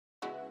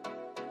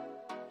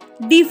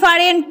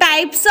Different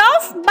types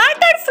of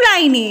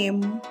butterfly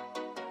name.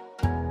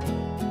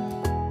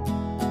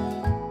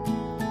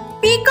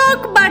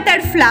 Peacock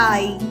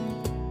butterfly,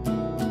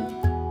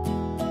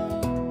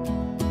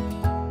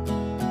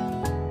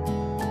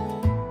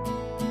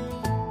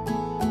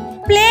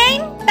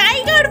 plain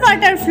tiger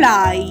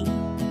butterfly,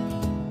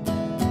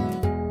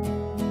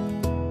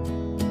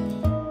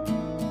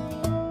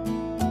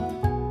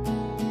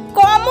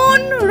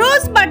 common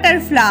rose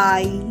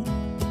butterfly,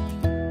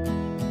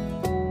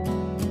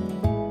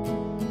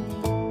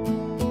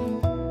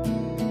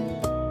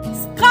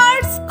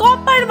 scarce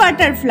copper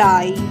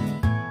butterfly,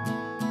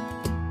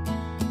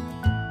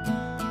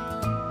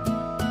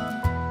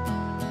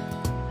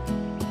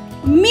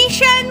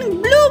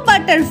 mission blue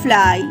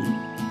butterfly,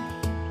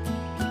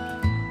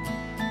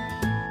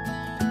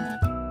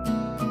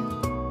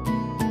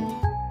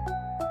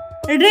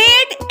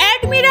 red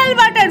admiral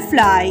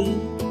butterfly,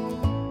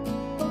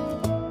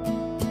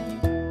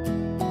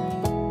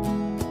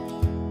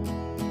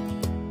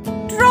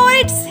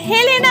 Troit's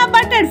Helena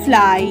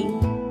butterfly,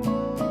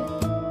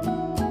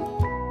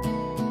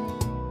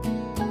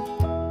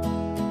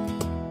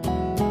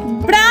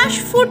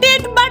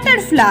 brush-footed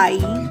butterfly,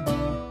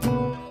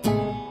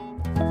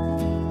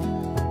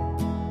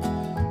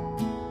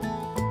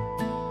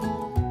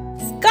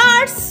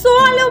 scarce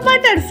swallow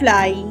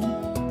butterfly,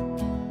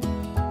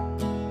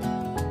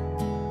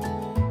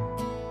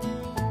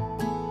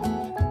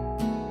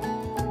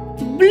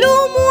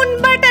 blue moon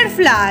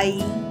butterfly,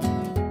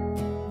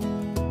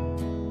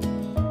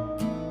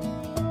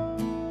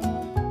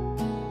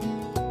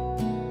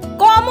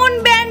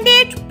 common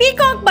banded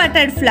peacock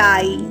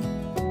butterfly,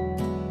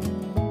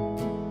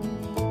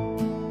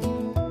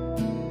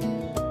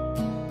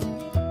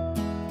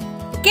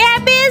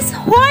 cabbage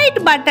white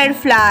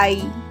butterfly,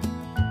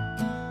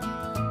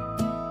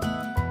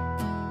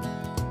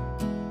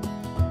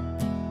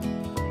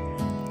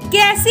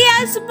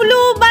 Cassius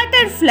blue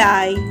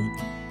butterfly,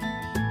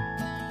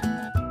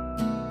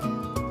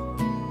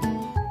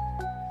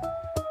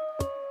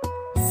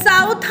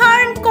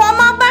 southern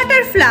comma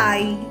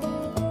butterfly,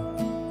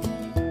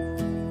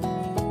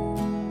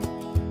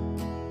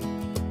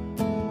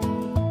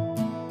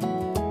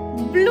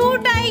 blue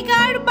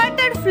tiger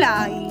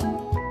butterfly,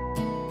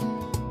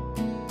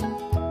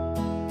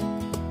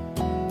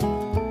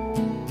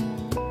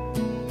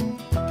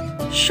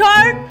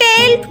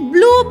 short-tailed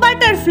blue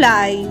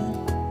butterfly,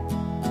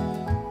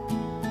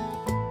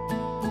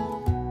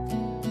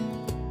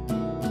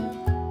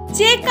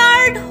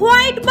 checkered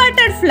white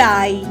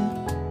butterfly,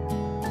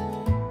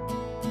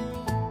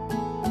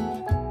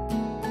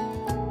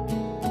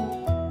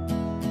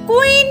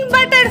 queen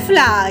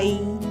butterfly,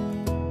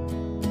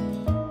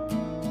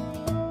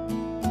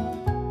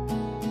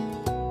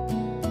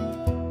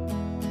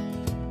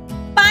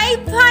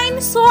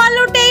 pipevine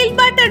swallowtail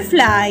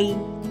butterfly,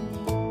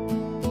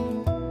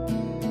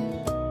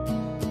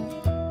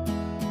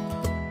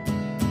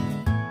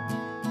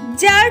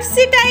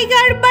 Jersey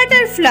tiger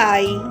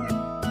butterfly,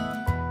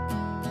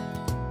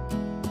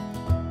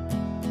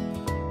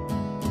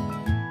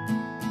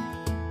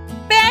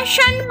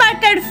 passion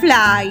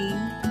butterfly,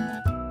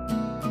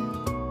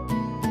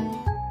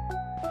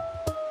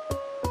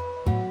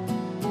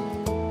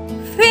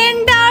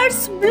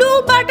 Fender's blue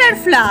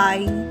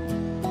butterfly,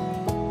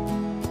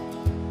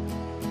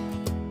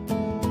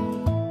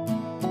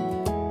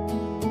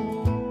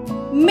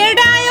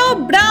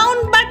 Meadow brown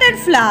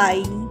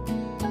butterfly,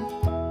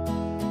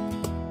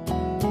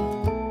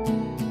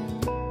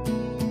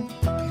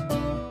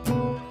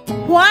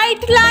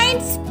 white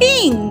line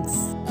sphinx,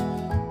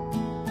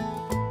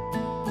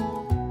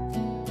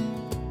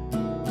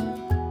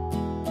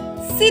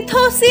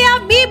 Sithosia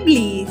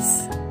biblis,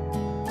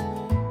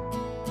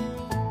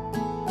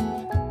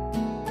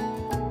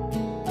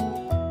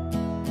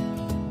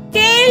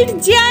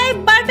 tailed jay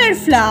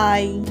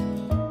butterfly,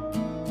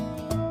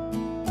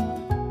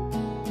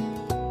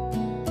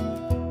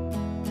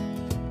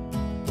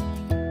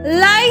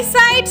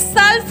 Lyside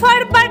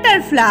sulfur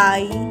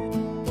butterfly,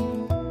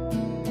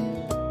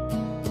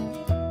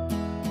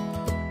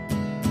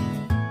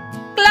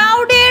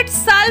 clouded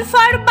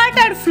sulfur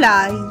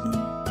butterfly,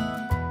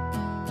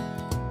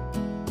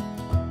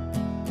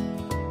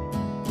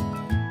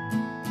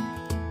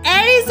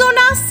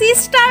 Arizona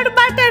sister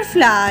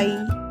butterfly,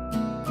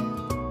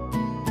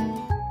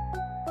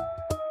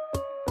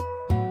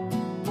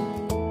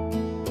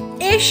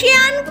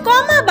 Asian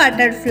comma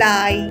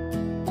butterfly.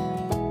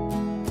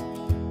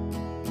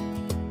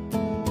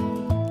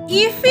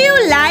 If you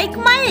like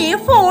my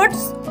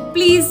efforts,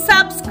 please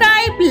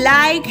subscribe,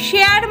 like,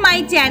 share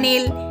my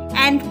channel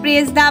and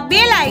press the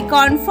bell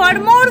icon for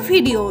more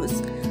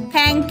videos.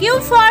 Thank you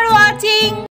for watching.